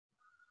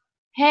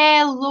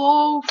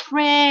Hello,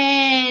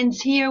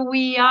 friends. Here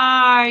we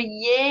are.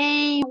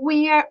 Yay.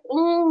 We are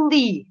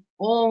only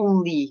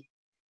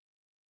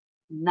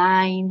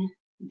 9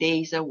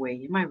 days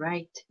away. Am I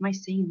right? Am I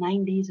saying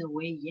 9 days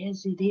away?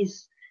 Yes, it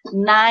is.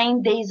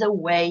 9 days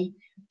away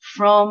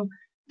from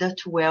the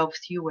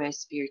 12th U.S.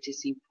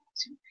 Spiritist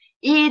Symposium.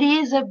 It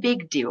is a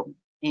big deal.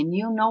 And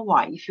you know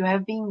why. If you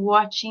have been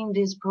watching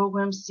this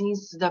program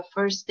since the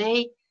first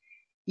day,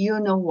 you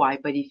know why.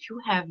 But if you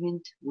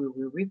haven't, we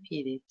will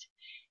repeat it.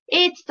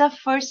 It's the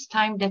first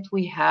time that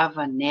we have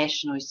a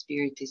national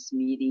spiritist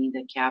meeting in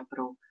the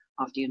capital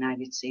of the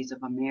United States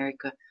of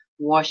America,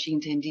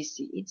 Washington,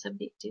 D.C. It's a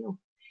big deal.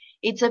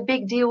 It's a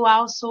big deal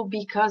also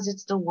because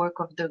it's the work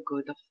of the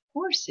good. Of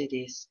course it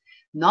is.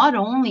 Not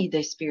only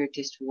the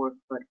spiritist work,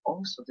 but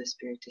also the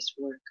spiritist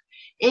work.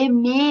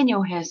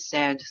 Emmanuel has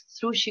said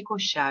through Chico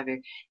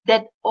Xavier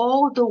that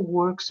all the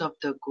works of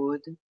the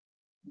good,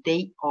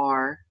 they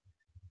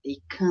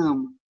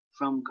come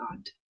from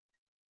God.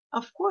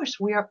 Of course,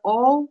 we are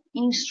all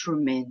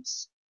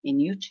instruments,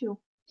 and you too.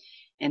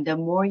 And the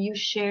more you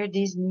share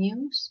this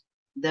news,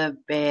 the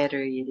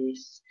better it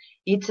is.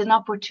 It's an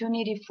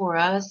opportunity for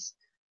us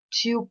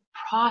to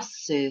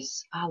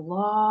process a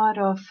lot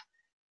of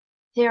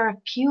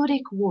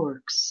therapeutic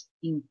works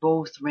in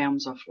both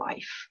realms of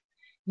life.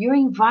 You're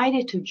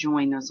invited to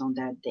join us on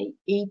that day,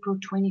 April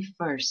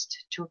 21st,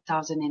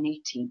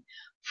 2018,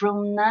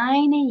 from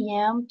 9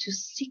 a.m. to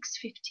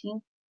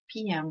 6:15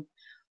 p.m.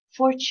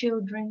 for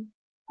children,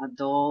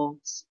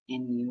 adults,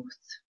 and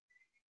youth.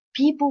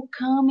 People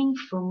coming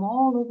from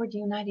all over the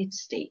United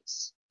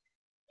States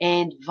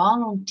and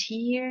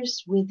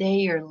volunteers with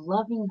their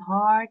loving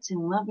hearts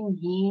and loving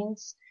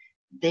hands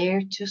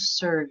there to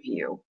serve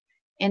you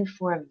and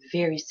for a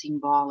very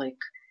symbolic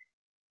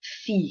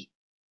fee.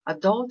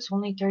 Adults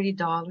only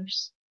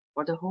 $30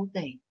 for the whole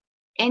day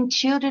and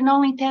children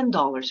only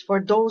 $10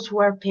 for those who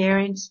are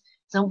parents.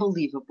 It's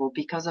unbelievable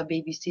because a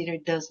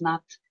babysitter does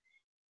not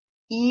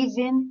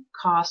even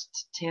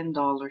cost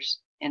 $10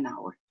 an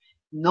hour.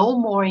 No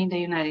more in the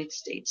United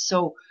States.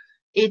 So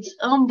it's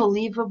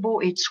unbelievable.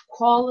 It's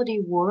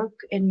quality work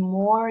and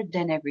more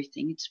than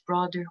everything. It's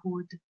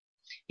brotherhood.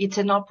 It's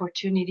an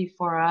opportunity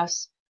for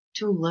us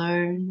to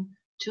learn,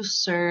 to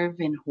serve,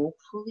 and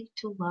hopefully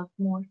to love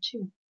more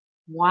too.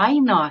 Why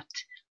not?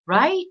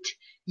 Right?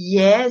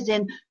 Yes,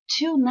 and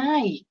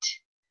tonight,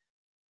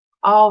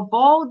 of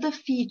all the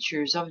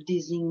features of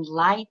these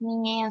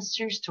enlightening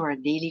answers to our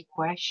daily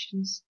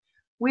questions,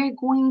 we're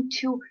going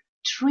to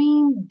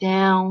trim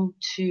down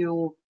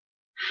to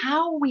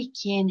how we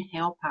can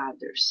help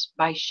others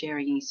by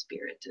sharing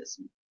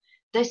Spiritism.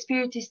 The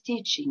Spiritist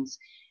teachings,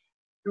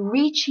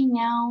 reaching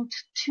out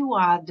to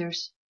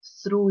others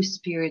through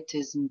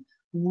Spiritism,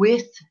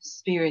 with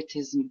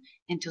Spiritism.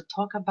 And to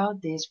talk about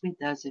this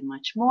with us and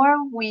much more,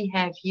 we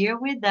have here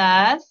with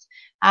us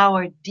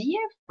our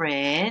dear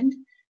friend,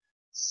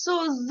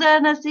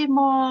 Susana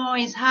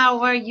Simões.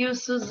 How are you,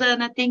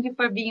 Susana? Thank you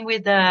for being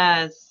with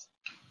us.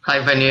 Hi,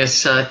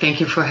 Vanessa. Thank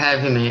you for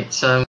having me.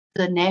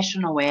 The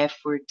national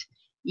effort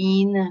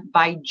in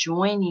by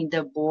joining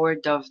the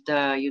board of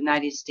the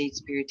United States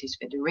Spiritist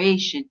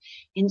Federation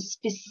and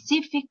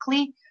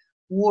specifically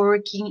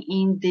working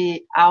in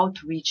the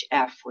outreach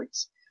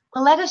efforts.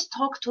 But let us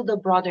talk to the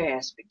broader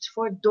aspects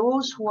for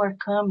those who are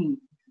coming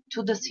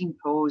to the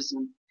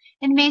symposium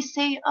and may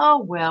say,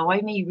 oh, well,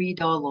 I may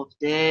read all of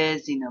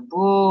this in a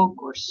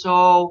book or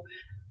so.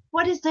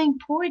 What is the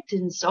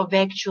importance of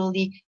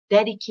actually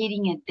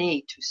dedicating a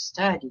day to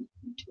study,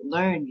 and to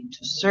learn, and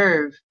to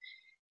serve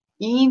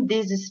in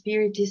this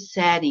spiritist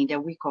setting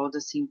that we call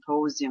the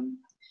symposium?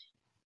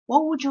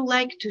 What would you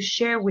like to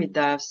share with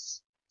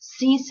us?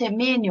 Since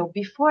Emmanuel,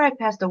 before I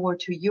pass the word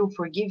to you,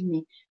 forgive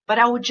me, but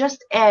I will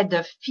just add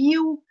a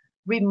few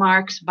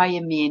remarks by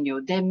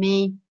Emmanuel that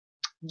may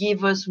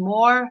give us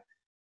more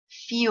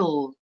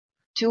fuel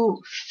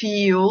to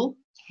feel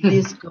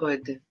this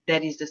good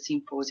that is the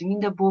symposium. In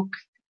the book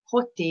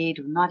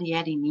Roteiro, not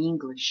yet in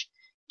English,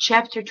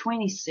 chapter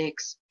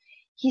 26,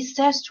 he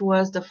says to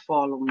us the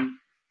following: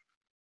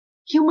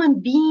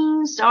 human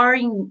beings are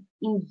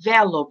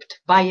enveloped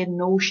by a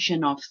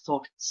notion of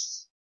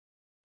thoughts,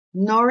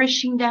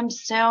 nourishing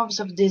themselves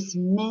of this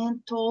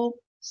mental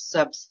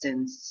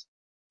substance.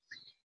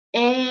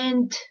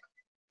 And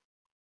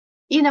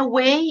in a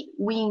way,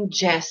 we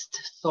ingest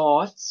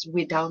thoughts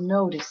without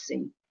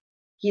noticing.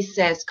 He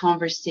says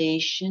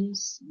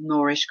conversations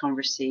nourish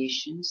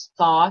conversations,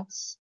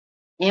 thoughts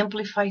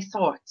amplify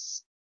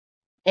thoughts.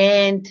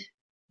 And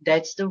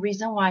that's the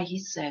reason why he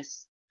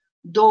says,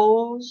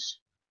 those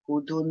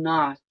who do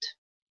not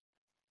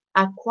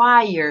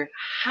acquire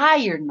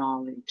higher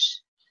knowledge,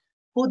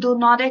 who do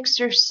not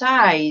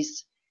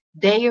exercise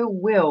their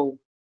will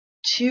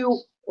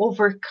to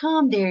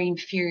overcome their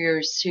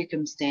inferior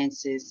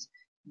circumstances,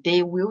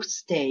 they will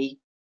stay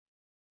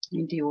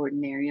in the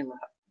ordinary level.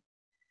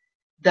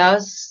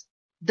 Thus,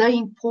 the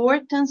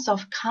importance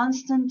of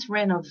constant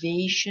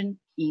renovation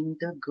in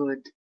the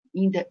good,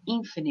 in the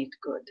infinite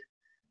good,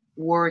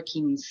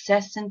 working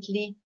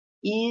incessantly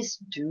is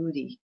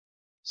duty.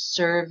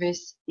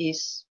 Service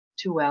is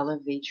to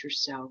elevate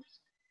yourself.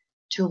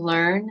 To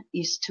learn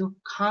is to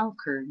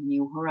conquer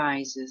new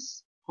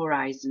horizons,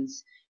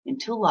 and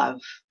to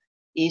love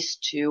is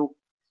to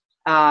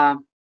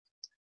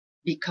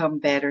become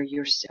better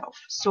yourself.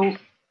 So,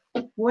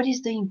 what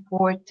is the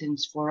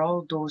importance for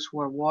all those who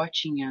are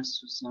watching us,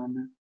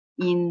 Susanna,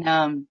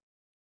 in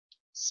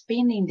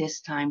spending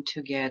this time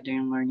together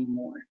and learning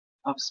more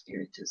of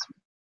Spiritism?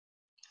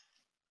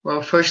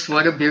 Well, first,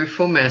 what a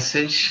beautiful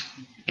message.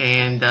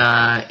 And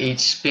it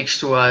speaks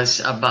to us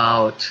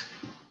about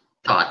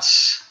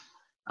thoughts,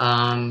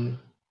 the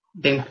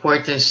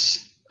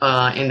importance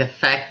and the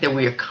fact that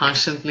we are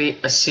constantly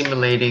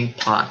assimilating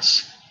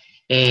thoughts.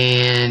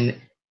 And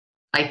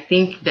I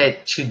think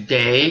that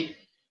today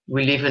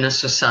we live in a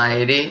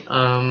society,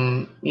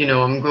 I'm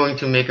going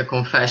to make a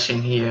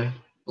confession here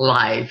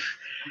live.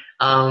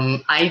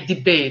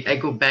 I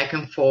go back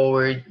and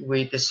forward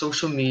with the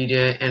social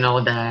media and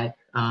all that.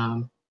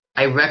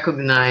 I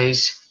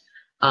recognize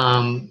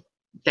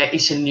that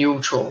it's a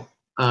neutral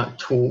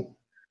tool,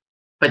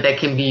 but that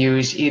can be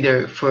used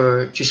either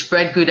to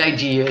spread good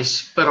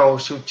ideas, but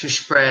also to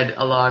spread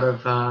a lot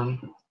of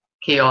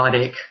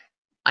chaotic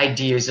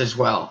ideas as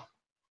well.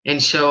 And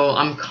so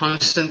I'm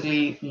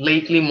constantly,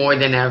 lately more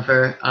than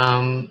ever,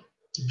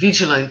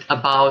 vigilant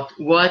about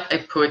what I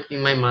put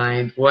in my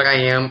mind, what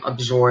I am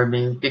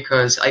absorbing,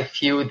 because I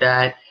feel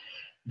that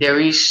there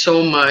is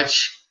so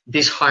much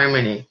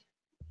disharmony.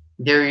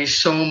 There is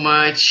so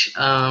much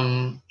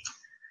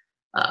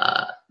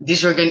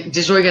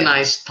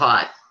disorganized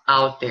thought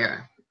out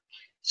there.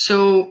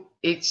 So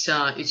it's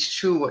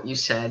true what you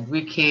said.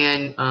 We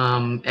can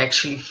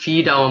actually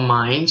feed our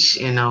minds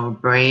and our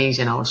brains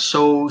and our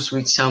souls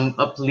with some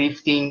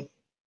uplifting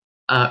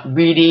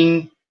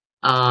reading,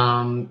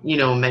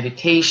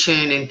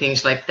 meditation and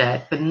things like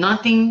that. But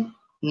nothing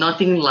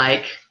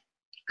like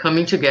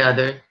coming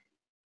together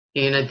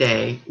in a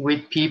day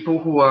with people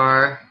who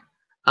are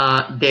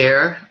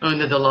there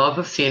under the law of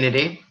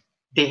affinity.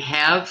 They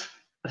have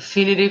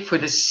affinity for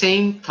the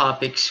same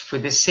topics, for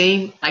the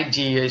same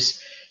ideas.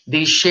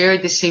 They share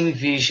the same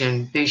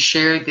vision. They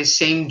share the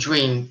same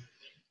dream.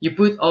 You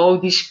put all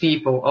these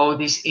people, all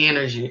this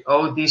energy,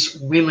 all this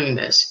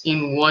willingness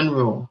in one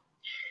room,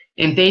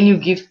 and then you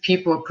give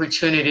people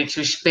opportunity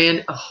to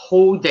spend a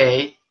whole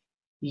day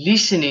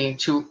listening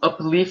to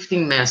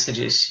uplifting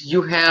messages.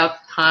 You have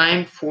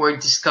time for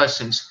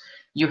discussions.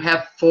 You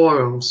have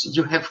forums.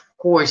 You have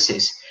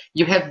courses.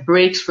 You have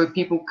breaks where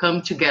people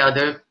come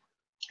together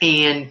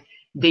and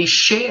they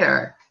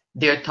share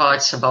their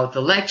thoughts about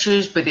the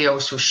lectures, but they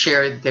also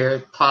share their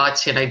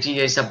thoughts and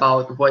ideas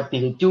about what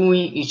they're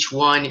doing, each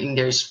one in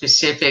their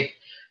specific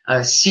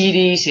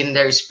cities, in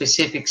their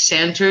specific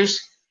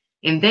centers.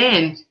 And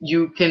then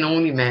you can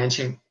only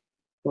imagine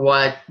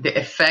what the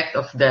effect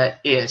of that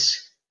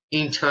is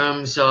in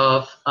terms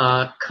of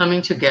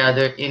coming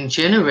together and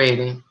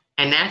generating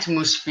an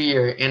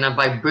atmosphere and a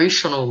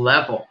vibrational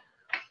level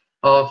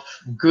of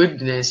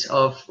goodness,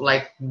 of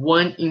like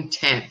one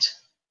intent,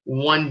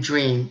 one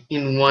dream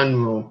in one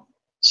room.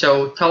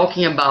 So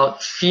talking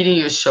about feeding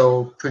your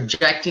soul,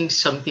 projecting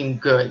something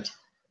good,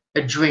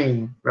 a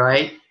dream,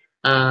 right?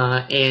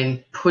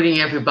 And putting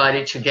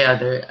everybody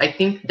together. I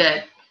think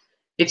that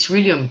it's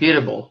really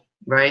unbeatable,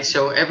 right?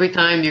 So every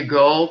time you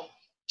go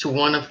to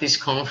one of these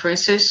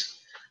conferences,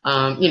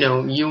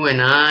 you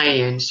and I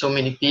and so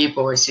many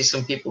people, I see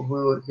some people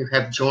who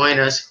have joined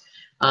us,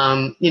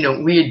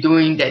 we are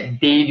doing that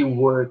daily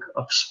work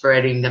of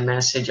spreading the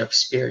message of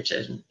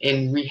Spiritism.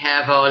 And we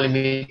have our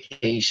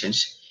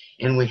limitations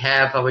and we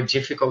have our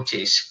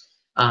difficulties,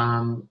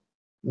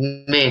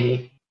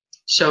 many.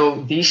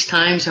 So these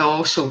times are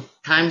also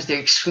times that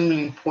are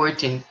extremely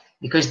important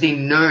because they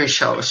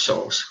nourish our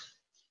souls.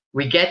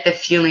 We get the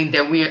feeling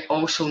that we are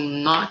also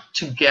not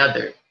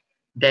together,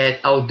 that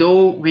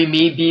although we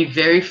may be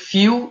very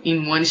few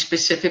in one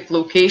specific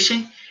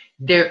location,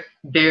 there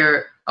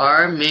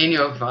are many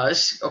of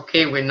us.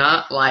 Okay, we're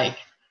not like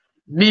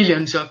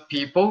millions of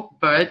people,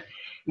 but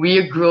we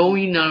are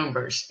growing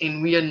numbers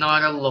and we are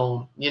not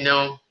alone.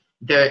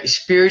 The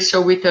spirits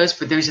are with us,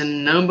 but there's a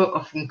number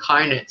of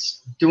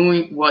incarnates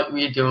doing what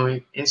we're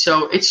doing. And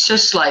so it's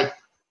just like,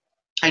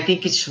 I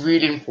think it's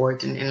really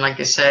important. And like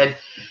I said,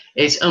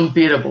 it's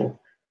unbeatable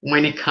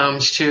when it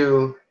comes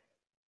to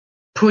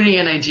putting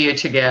an idea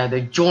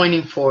together,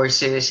 joining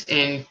forces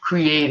and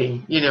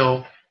creating,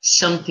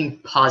 something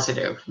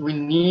positive. We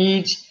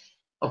need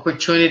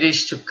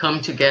opportunities to come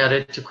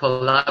together to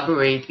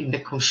collaborate in the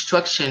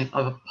construction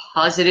of a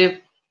positive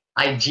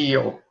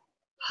ideal,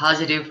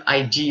 positive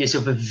ideas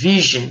of a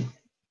vision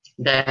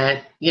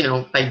that,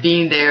 by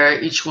being there,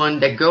 each one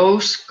that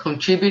goes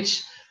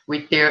contributes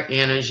with their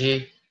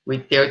energy,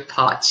 with their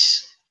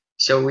thoughts.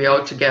 So we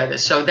all together.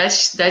 So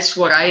that's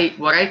what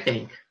I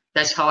think.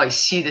 That's how I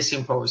see the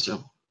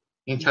symposium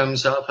in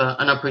terms of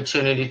an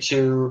opportunity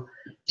to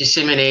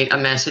disseminate a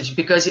message,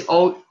 because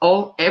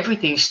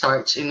everything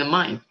starts in the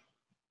mind,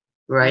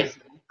 right?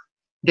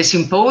 The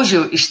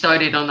symposium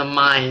started on the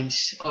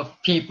minds of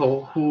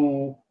people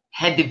who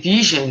had the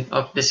vision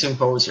of the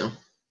symposium.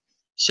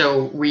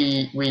 So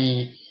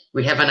we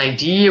We have an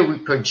idea, we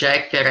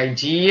project that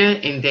idea,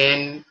 and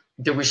then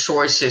the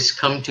resources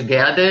come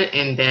together,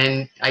 and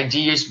then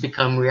ideas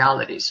become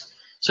realities.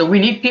 So we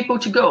need people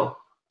to go,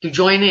 to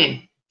join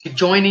in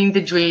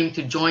the dream,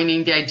 to join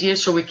in the idea,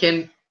 so we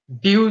can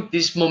build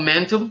this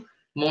momentum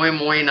more and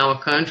more in our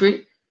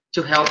country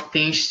to help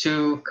things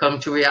to come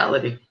to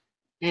reality.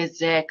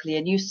 Exactly.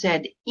 And you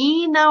said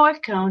in our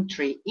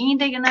country, in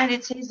the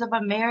United States of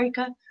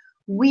America,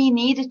 we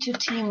needed to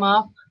team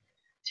up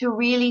to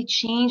really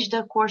change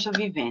the course of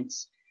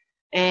events.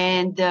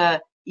 And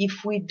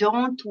if we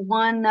don't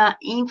want to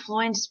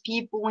influence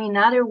people in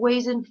other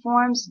ways and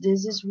forms,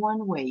 this is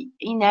one way.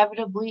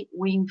 Inevitably,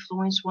 we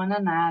influence one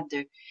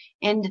another.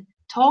 And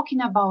talking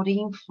about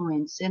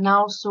influence and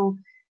also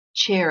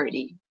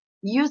charity,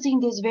 using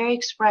this very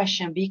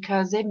expression,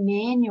 because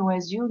Emmanuel,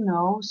 as you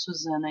know,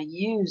 Susanna,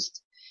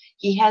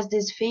 he has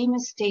this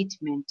famous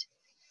statement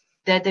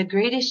that the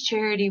greatest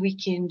charity we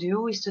can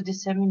do is to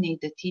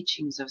disseminate the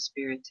teachings of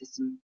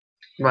Spiritism.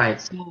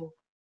 Right. So,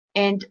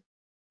 and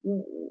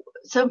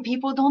some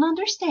people don't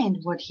understand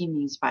what he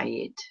means by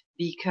it,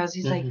 because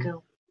he's like,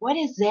 what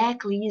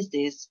exactly is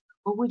this?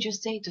 What would you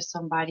say to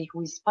somebody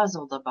who is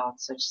puzzled about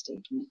such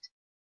statement?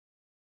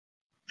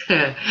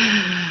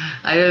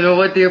 I don't know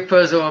what they're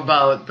puzzled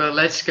about, but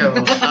let's go.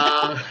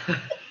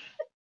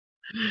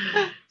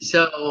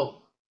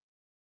 So,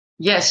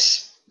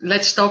 yes,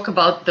 let's talk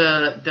about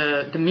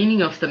the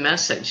meaning of the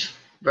message,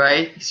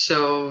 right?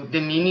 So the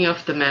meaning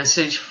of the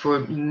message for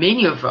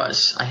many of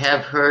us, I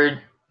have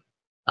heard,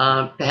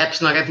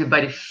 perhaps not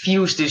everybody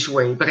feels this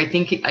way, but I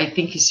think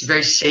it's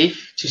very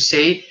safe to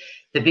say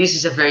that this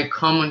is a very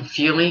common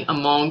feeling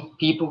among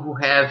people who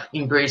have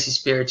embraced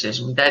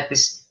Spiritism, that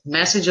this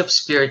message of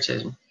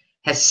Spiritism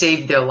has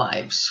saved their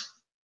lives,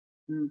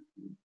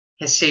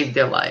 has saved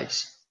their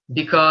lives,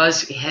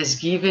 because it has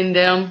given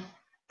them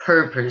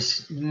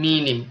purpose,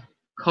 meaning,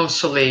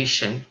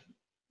 consolation.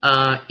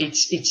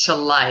 It's a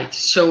light,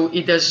 so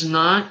it does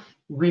not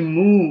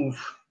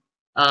remove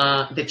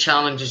the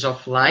challenges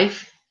of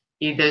life.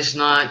 It does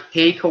not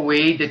take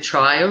away the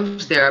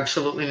trials. They're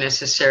absolutely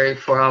necessary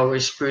for our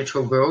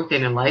spiritual growth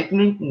and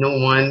enlightenment. No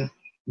one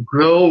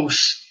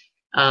grows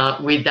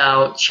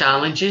without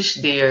challenges.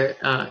 They're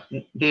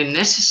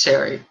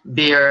necessary.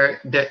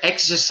 They're the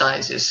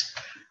exercises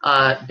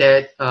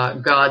that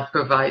God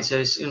provides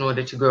us in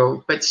order to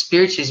grow. But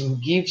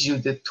Spiritism gives you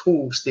the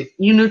tools, the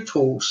inner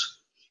tools,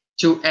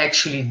 to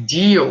actually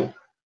deal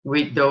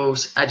with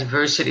those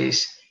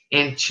adversities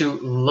and to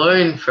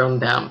learn from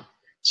them.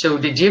 So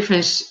the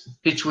difference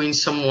between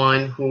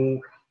someone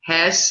who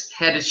has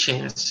had a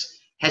chance,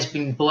 has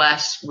been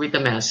blessed with the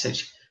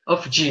message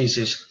of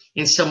Jesus,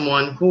 and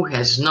someone who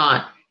has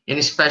not, and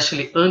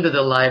especially under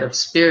the light of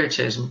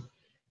Spiritism,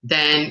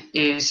 then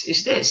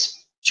is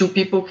this. Two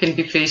people can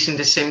be facing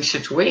the same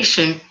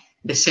situation,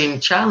 the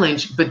same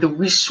challenge, but the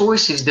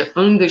resources, the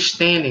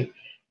understanding,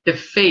 the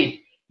faith,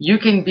 you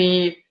can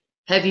be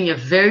having a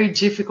very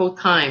difficult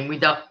time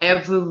without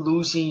ever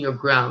losing your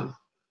ground,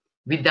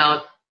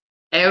 without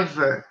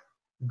ever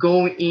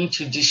going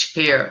into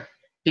despair,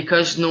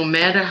 because no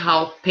matter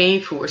how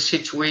painful a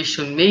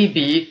situation may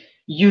be,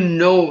 you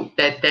know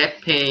that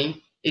that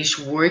pain is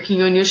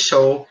working on your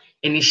soul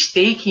and is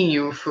taking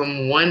you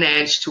from one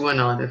edge to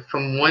another,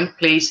 from one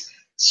place,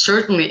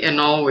 certainly and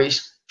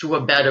always, to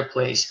a better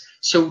place.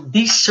 So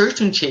this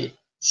certainty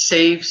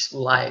saves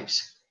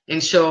lives.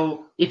 And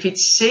so if it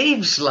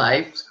saves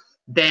lives,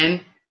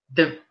 then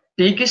the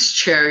biggest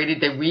charity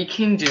that we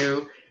can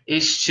do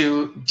is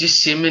to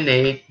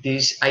disseminate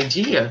this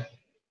idea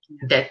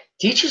that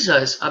teaches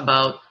us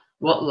about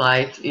what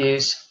life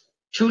is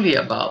truly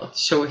about.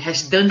 So it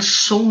has done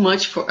so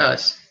much for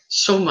us,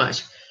 so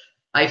much.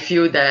 I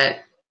feel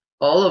that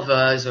all of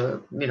us,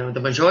 or the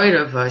majority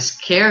of us,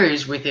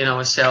 carries within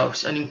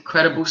ourselves an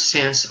incredible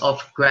sense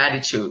of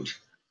gratitude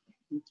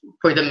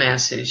for the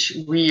message.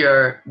 We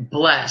are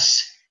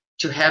blessed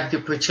to have the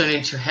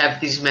opportunity to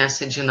have this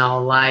message in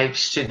our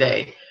lives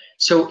today.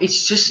 So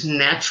it's just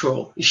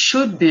natural. It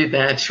should be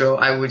natural,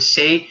 I would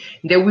say,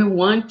 that we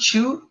want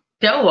to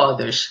tell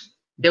others,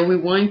 that we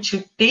want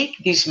to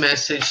take this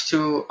message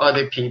to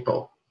other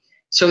people,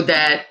 so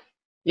that,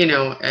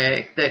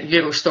 that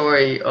little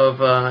story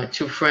of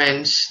two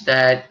friends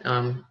that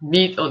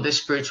meet on the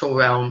spiritual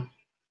realm,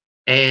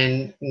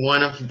 and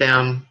one of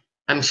them,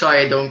 I'm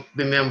sorry, I don't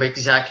remember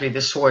exactly the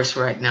source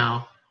right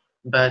now,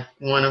 but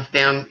one of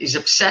them is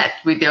upset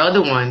with the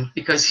other one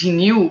because he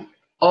knew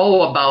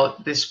all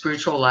about the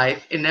spiritual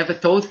life and never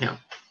told him.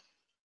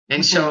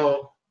 And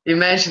so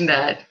imagine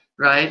that,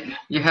 right?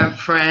 You have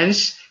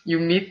friends, you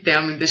meet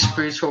them in the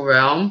spiritual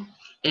realm,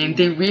 and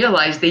they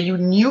realize that you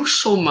knew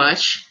so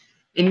much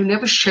and you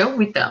never shared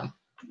with them,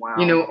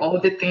 all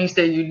the things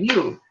that you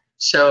knew.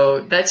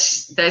 So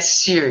that's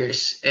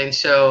serious. And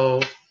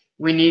so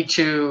we need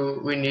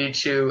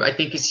to, I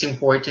think it's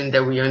important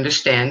that we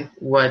understand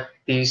what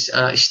this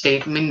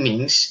statement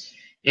means,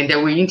 and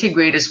that we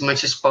integrate as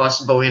much as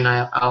possible in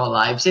our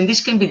lives. And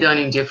this can be done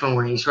in different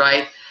ways,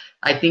 right?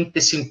 I think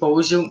the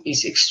symposium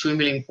is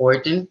extremely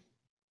important.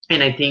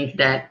 And I think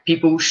that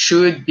people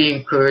should be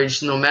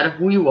encouraged, no matter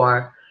who you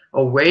are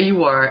or where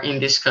you are in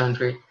this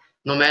country,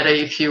 no matter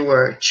if you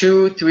were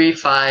 2, 3,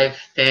 5,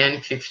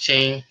 10,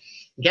 15,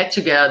 get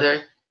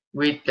together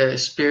with the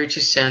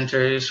Spiritist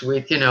centers,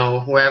 with,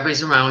 whoever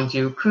is around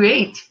you,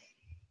 create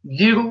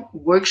little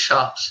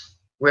workshops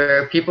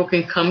where people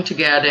can come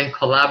together and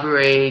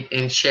collaborate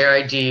and share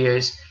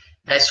ideas.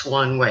 That's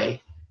one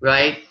way,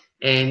 right?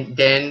 And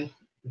then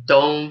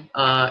don't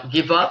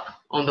give up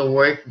on the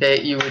work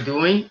that you are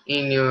doing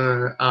in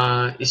your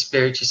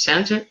spiritual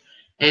center.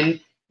 And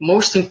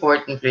most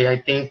importantly,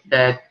 I think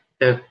that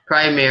the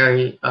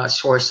primary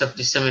source of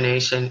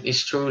dissemination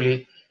is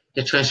truly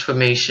the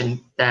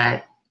transformation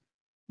that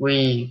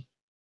we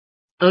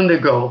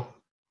undergo.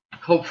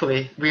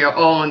 Hopefully we are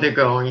all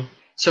undergoing,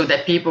 so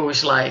that people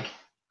is like,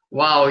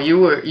 wow,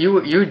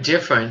 you're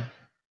different,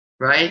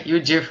 right? You're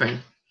different.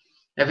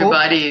 Hope.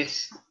 Everybody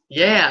is,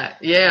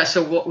 yeah.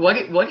 So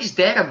what is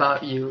that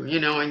about you?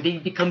 And they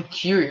become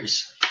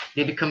curious.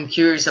 They become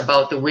curious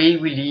about the way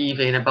we live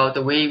and about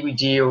the way we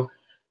deal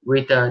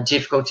with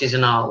difficulties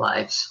in our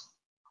lives.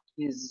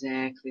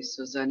 Exactly,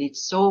 Suzanne.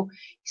 It's so,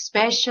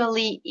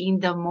 especially in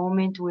the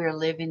moment we're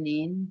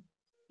living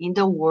in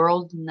the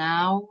world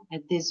now,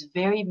 at this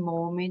very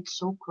moment,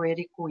 so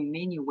critical in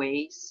many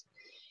ways.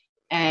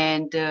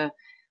 And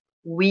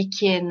we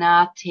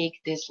cannot take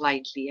this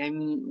lightly. I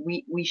mean,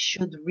 we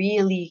should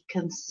really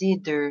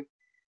consider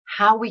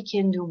how we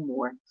can do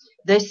more.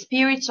 The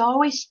spirits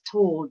always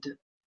told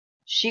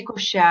Chico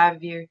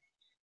Xavier,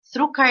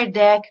 through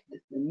Kardec, the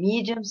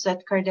mediums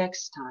at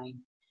Kardec's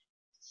time,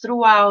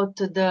 throughout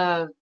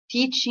the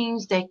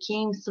teachings that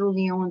came through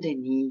Leon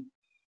Denis,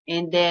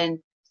 and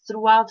then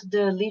throughout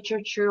the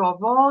literature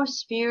of all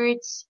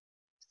spirits,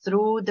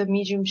 through the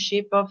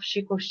mediumship of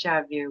Chico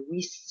Xavier,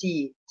 we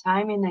see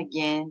time and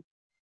again,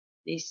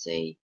 they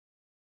say,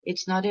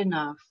 it's not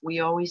enough. We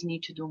always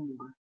need to do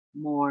more,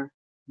 more,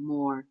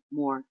 more,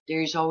 more.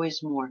 There is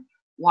always more.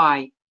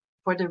 Why?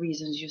 For the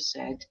reasons you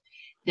said.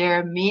 There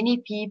are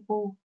many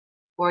people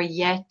who are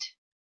yet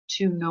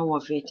to know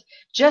of it.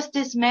 Just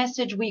this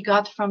message we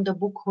got from the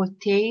book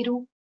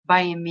Roteiro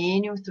by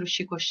Emmanuel through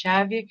Chico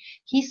Xavier,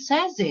 he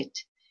says it.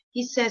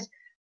 He says,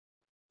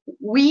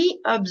 we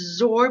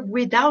absorb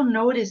without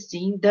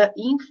noticing the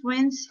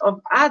influence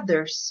of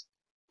others,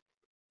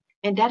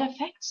 and that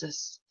affects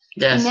us.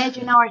 Yes.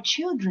 Imagine our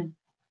children.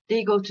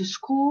 They go to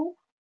school,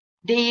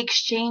 they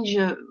exchange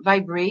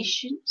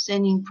vibrations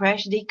and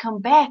impressions, they come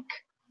back.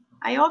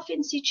 I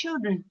often see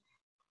children,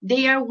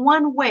 they are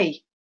one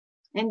way,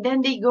 and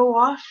then they go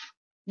off.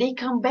 They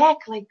come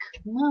back like,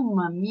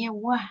 Mama mia,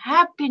 what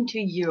happened to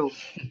you?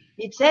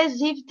 It's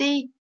as if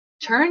they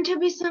turn to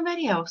be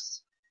somebody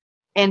else.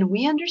 And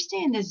we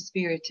understand as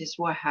spiritists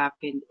what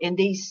happened, and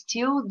they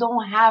still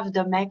don't have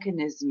the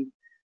mechanism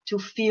to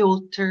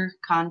filter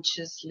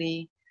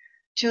consciously,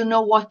 to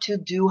know what to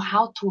do,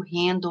 how to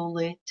handle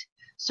it.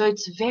 So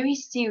it's very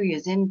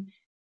serious. And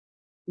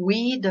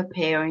we, the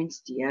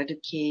parents, the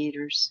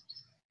educators,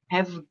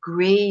 have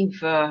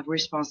grave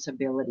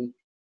responsibility.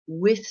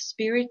 With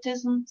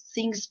Spiritism,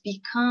 things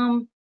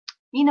become,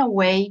 in a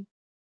way,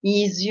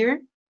 easier,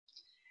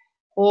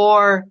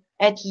 or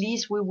at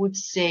least we would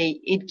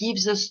say it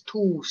gives us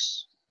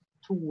tools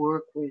to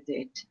work with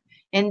it.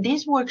 And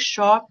this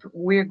workshop,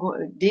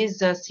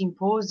 this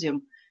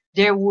symposium,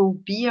 there will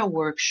be a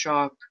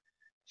workshop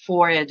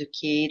for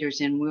educators,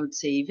 and we would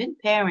say even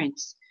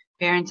parents.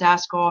 Parents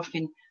ask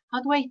often,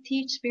 how do I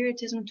teach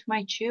Spiritism to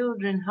my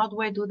children? How do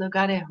I do the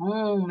God at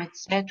home,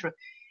 etc.?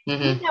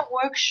 Mm-hmm. In the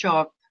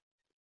workshop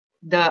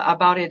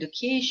about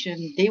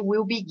education, they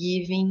will be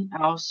giving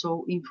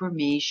also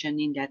information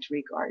in that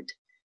regard,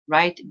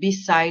 right?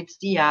 Besides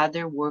the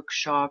other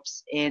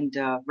workshops and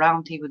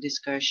roundtable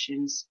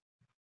discussions,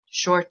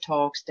 short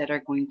talks that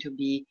are going to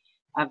be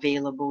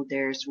available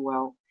there as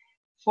well.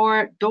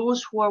 For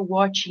those who are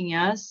watching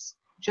us,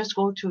 just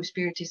go to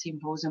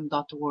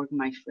spiritisymposium.org,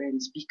 my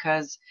friends,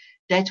 because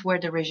that's where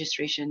the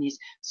registration is.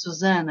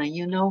 Susanna,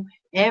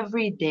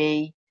 every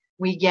day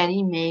we get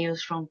emails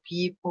from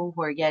people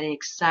who are getting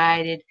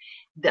excited.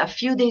 A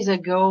few days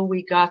ago,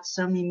 we got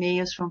some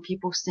emails from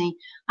people saying,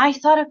 I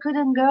thought I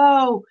couldn't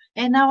go,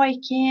 and now I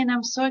can.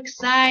 I'm so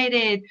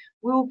excited.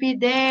 We'll be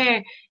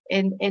there.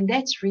 And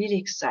that's really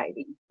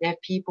exciting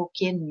that people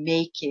can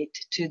make it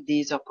to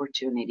this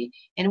opportunity.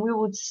 And we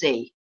would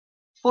say,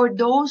 for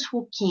those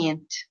who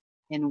can't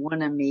and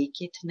want to make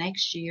it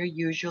next year,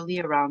 usually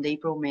around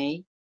April,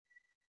 May,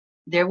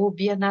 there will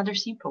be another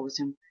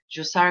symposium.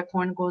 Jussara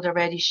Korngold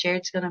already shared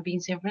it's going to be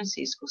in San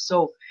Francisco.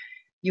 So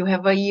you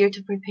have a year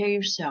to prepare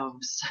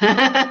yourselves.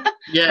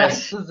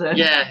 Yes,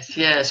 right,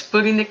 yes.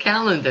 Put in the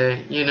calendar,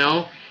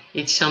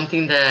 it's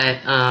something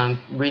that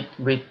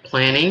with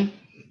planning,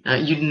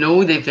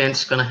 the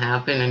event's going to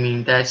happen. I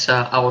mean, that's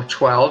our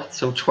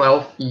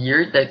 12th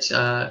year that's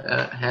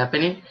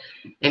happening.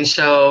 And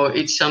so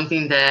it's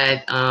something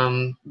that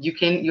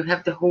you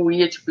have the whole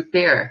year to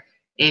prepare.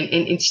 And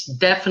it's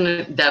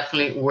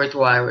definitely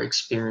worthwhile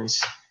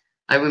experience.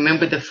 I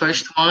remember the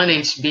first one, and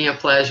it's been a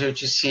pleasure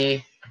to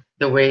see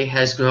the way it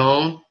has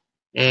grown.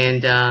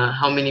 and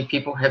how many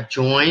people have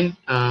joined,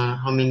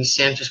 how many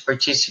centers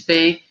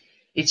participate.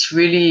 It's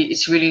really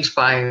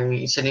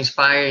inspiring. It's an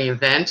inspiring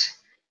event,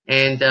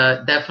 and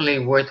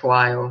definitely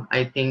worthwhile.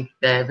 I think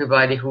that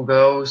everybody who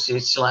goes,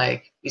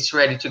 it's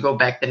ready to go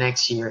back the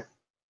next year.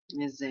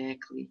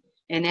 Exactly.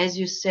 And as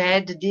you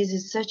said, this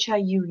is such a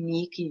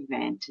unique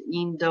event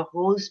in the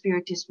whole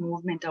Spiritist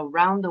movement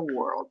around the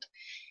world.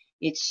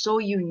 It's so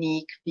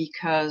unique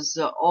because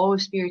all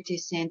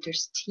Spiritist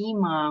centers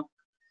team up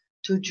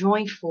to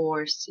join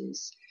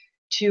forces,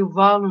 to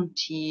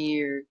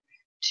volunteer,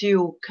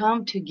 to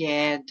come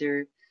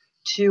together,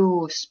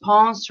 to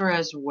sponsor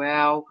as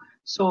well.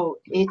 So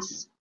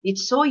it's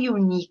so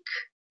unique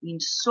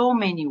in so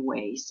many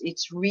ways.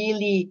 It's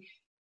really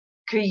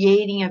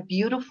creating a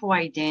beautiful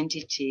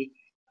identity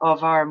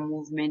of our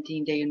movement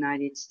in the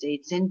United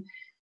States. And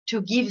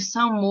to give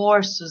some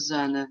more,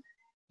 Susanna,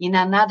 in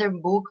another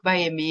book by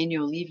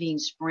Emmanuel, Living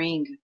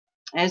Spring,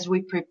 as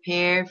we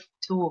prepare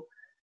to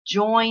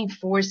join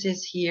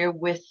forces here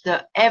with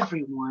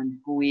everyone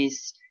who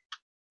is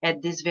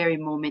at this very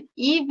moment,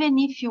 even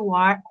if you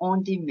are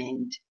on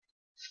demand.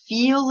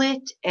 Feel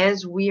it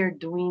as we are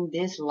doing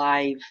this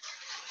live.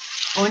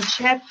 On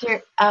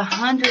chapter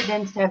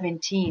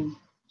 117,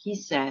 he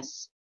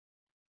says,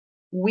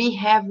 we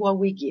have what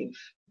we give.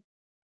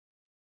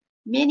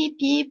 Many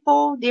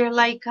people, they're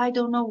like, I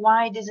don't know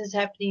why this is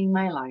happening in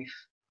my life.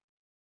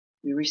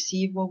 We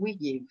receive what we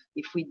give.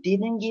 If we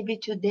didn't give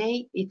it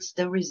today, it's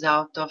the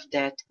result of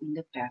that in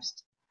the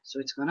past. So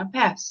it's going to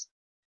pass.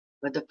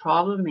 But the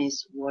problem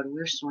is what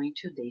we're sowing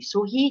today.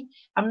 So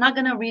I'm not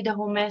going to read the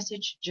whole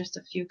message, just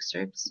a few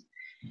excerpts.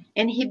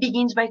 And he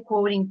begins by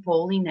quoting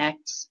Paul in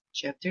Acts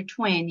chapter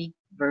 20,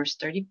 verse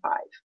 35.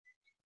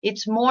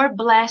 It's more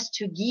blessed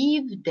to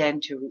give than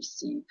to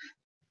receive.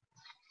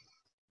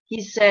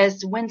 He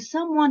says, when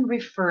someone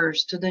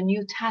refers to the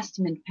New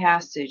Testament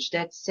passage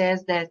that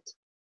says that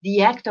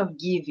the act of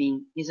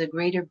giving is a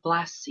greater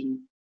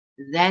blessing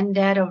than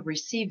that of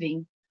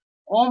receiving,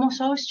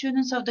 almost all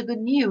students of the good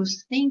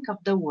news think of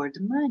the word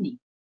money.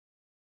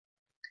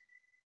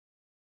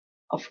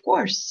 Of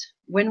course,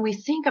 when we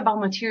think about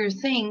material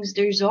things,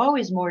 there's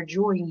always more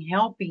joy in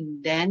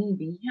helping than in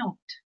being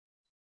helped.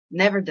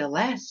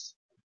 Nevertheless,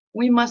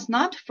 we must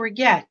not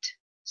forget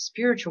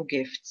spiritual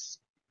gifts,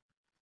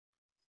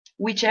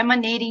 which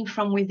emanating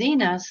from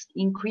within us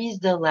increase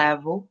the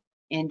level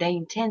and the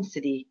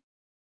intensity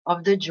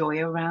of the joy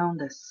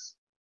around us.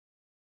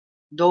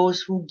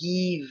 Those who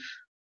give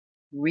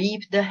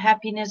reap the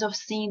happiness of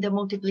seeing the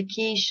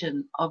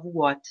multiplication of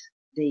what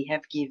they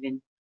have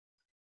given.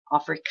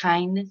 Offer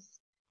kindness,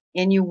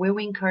 and you will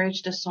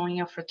encourage the sowing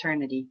of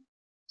fraternity.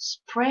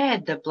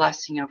 Spread the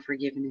blessing of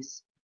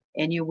forgiveness,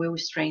 and you will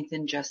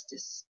strengthen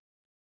justice.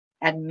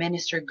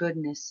 Administer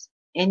goodness,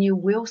 and you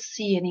will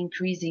see an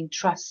increase in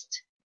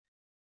trust.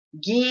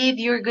 Give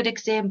your good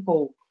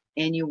example,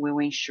 and you will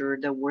ensure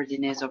the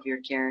worthiness of your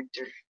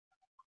character.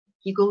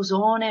 He goes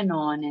on,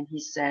 and he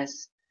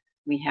says,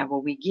 we have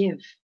what we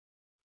give.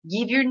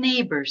 Give your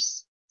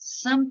neighbors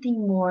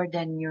something more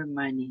than your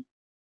money.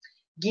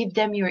 Give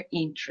them your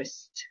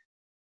interest,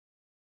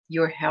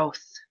 your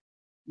health,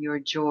 your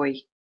joy,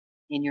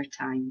 and your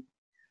time.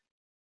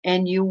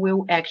 And you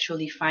will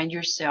actually find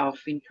yourself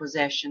in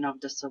possession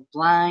of the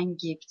sublime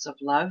gifts of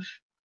love,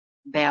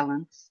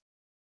 balance,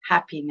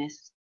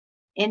 happiness,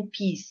 and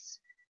peace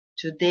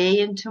today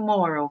and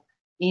tomorrow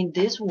in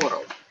this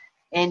world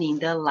and in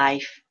the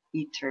life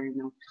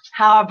eternal.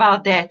 How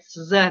about that,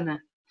 Susanna?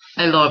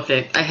 I loved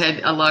it. I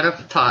had a lot of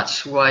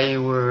thoughts while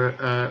you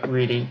were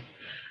reading.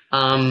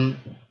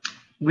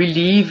 We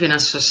live in a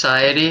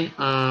society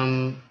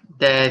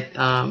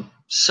that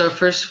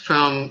suffers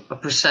from a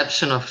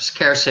perception of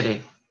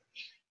scarcity.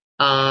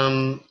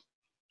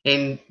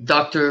 And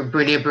Dr.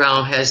 Brené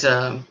Brown has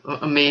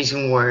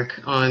amazing work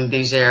on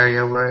this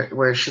area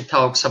where she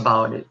talks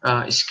about it,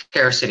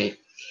 scarcity.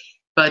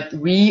 But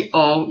we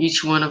all,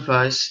 each one of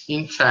us,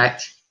 in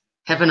fact,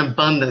 have an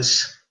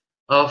abundance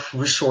of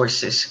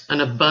resources,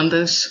 an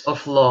abundance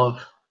of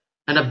love,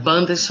 an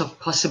abundance of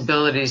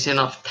possibilities and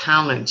of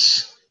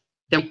talents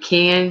that we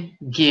can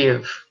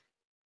give.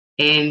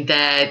 And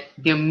that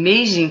the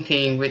amazing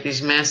thing with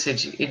this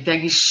message is that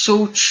it's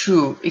so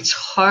true. It's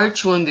hard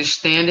to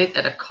understand it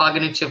at a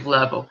cognitive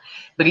level,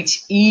 but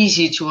it's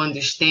easy to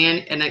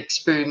understand at an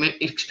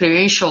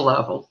experiential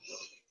level.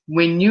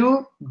 When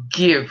you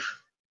give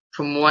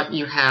from what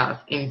you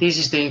have, and this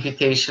is the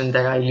invitation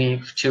that I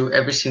leave to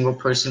every single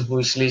person who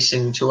is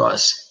listening to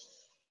us,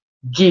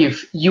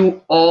 give.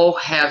 You all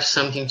have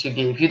something to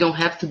give. You don't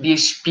have to be a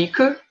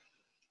speaker.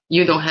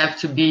 You don't have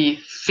to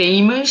be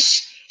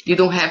famous. You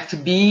don't have to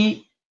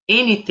be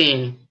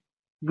anything.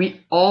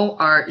 We all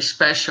are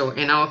special,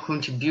 and our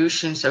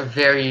contributions are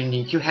very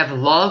unique. You have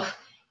love,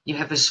 you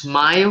have a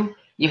smile,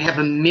 you have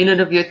a minute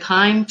of your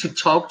time to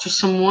talk to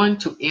someone,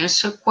 to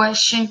answer a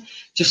question,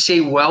 to say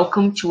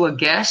welcome to a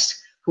guest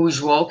who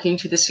is walking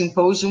to the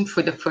symposium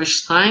for the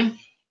first time.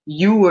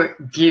 You are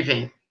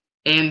giving.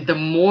 And the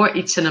more,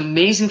 it's an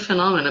amazing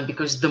phenomenon,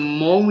 because the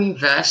more we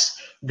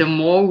invest the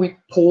more we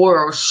pour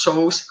our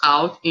souls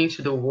out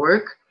into the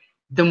work,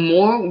 the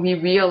more we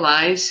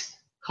realize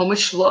how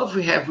much love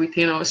we have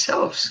within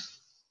ourselves.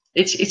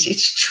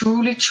 It's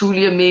truly,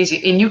 truly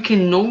amazing. And you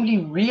can only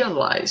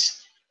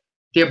realize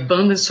the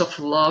abundance of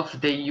love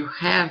that you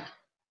have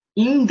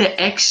in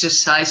the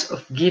exercise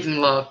of giving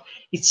love.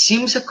 It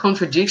seems a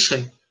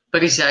contradiction,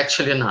 but it's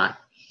actually not.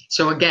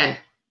 So again,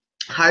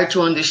 hard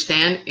to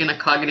understand in a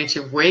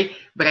cognitive way,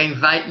 but I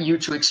invite you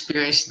to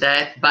experience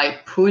that by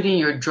putting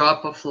your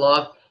drop of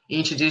love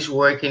into this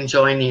work and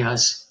joining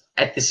us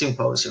at the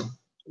symposium.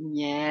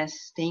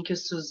 Yes, thank you,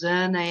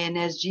 Susanna. And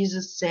as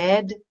Jesus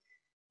said,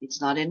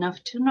 it's not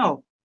enough to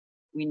know.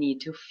 We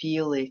need to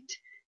feel it.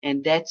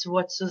 And that's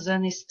what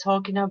Susanna is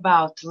talking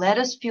about. Let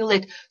us feel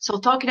it. So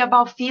talking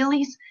about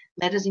feelings,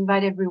 let us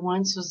invite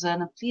everyone.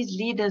 Susanna, please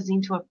lead us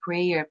into a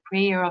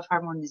prayer of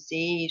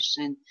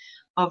harmonization,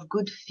 of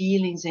good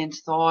feelings and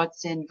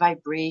thoughts and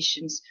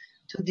vibrations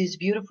to these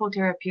beautiful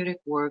therapeutic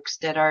works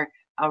that are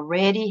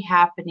already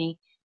happening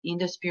in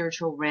the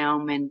spiritual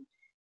realm and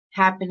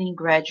happening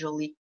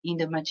gradually in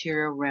the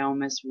material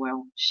realm as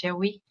well. Shall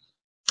we?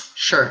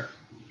 Sure.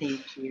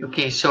 Thank you.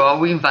 Okay, so I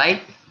will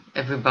invite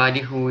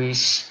everybody who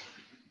is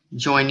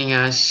joining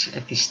us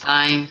at this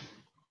time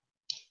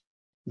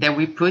that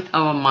we put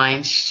our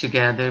minds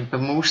together, but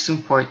most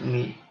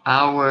importantly,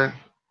 our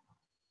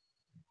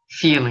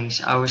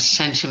feelings, our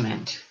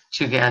sentiment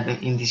together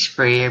in this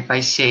prayer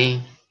by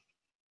saying,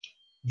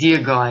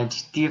 Dear God,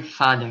 dear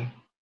Father,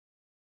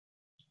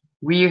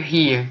 we are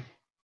here.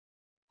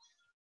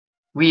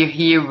 We are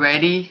here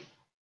ready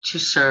to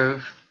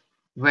serve,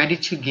 ready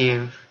to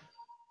give,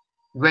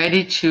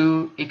 ready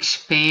to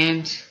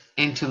expand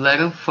and to let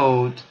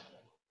unfold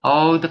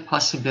all the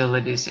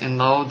possibilities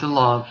and all the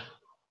love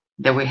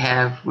that we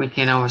have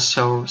within our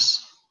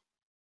souls.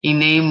 In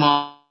name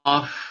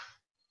of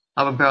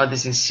our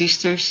brothers and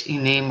sisters,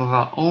 in name of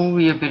our own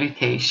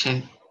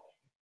rehabilitation,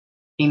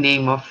 in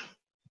name of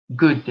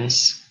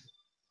goodness.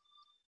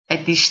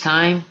 At this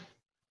time,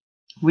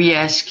 we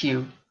ask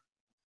you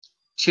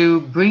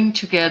to bring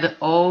together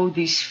all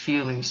these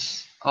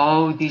feelings,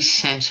 all these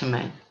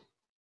sentiments,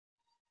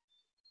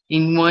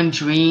 in one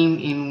dream,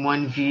 in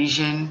one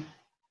vision,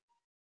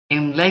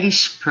 and let it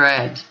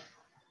spread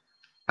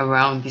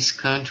around this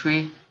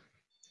country.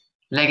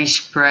 Let it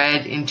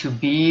spread and to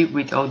be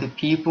with all the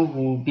people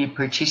who will be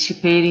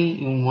participating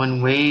in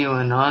one way or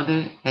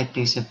another at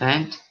this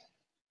event.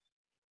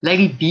 Let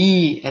it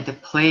be at the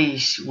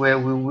place where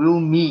we will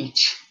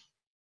meet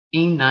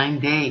in 9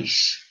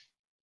 days.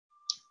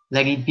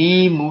 Let it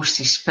be most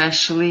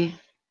especially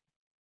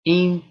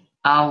in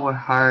our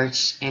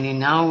hearts and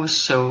in our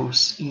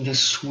souls in the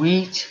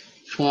sweet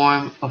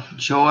form of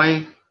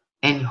joy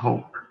and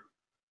hope.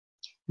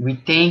 We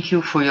thank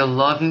you for your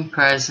loving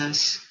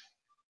presence.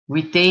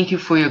 We thank you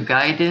for your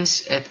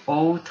guidance at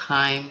all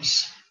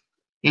times.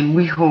 And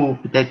we hope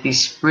that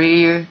this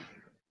prayer,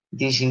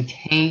 this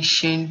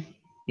intention,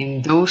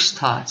 and those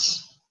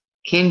thoughts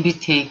can be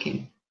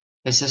taken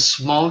as a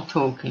small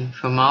token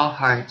from our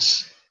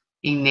hearts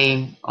in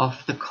name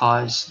of the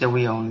cause that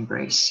we all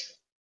embrace.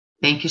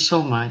 Thank you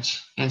so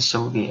much, and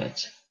so be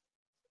it.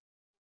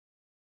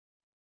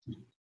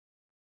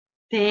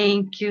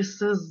 Thank you,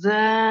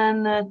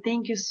 Susanna.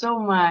 Thank you so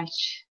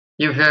much.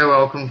 You're very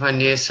welcome,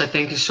 Vanessa.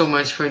 Thank you so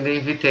much for the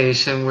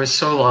invitation. We're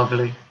so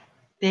lovely.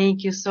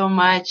 Thank you so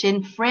much.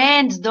 And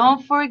friends,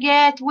 don't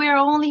forget, we're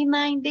only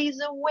 9 days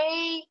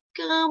away.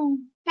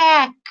 Come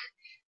back.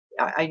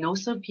 I know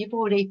some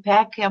people, they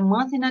pack a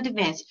month in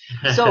advance.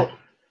 So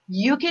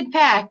you can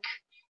pack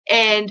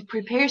and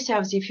prepare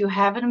yourselves. If you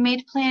haven't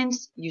made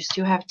plans, you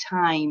still have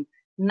time.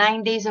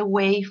 9 days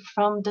away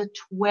from the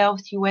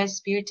 12th U.S.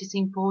 Spiritist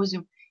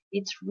Symposium.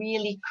 It's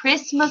really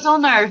Christmas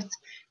on earth.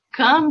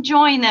 Come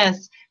join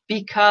us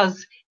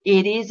because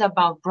it is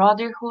about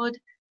brotherhood,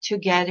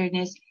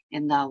 togetherness,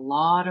 and a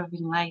lot of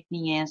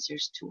enlightening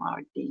answers to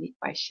our daily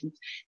questions.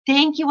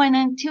 Thank you, and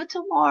until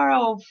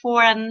tomorrow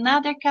for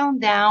another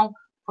countdown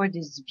for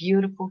this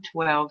beautiful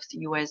 12th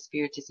U.S.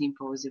 Spiritist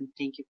Symposium.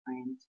 Thank you,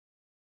 friends.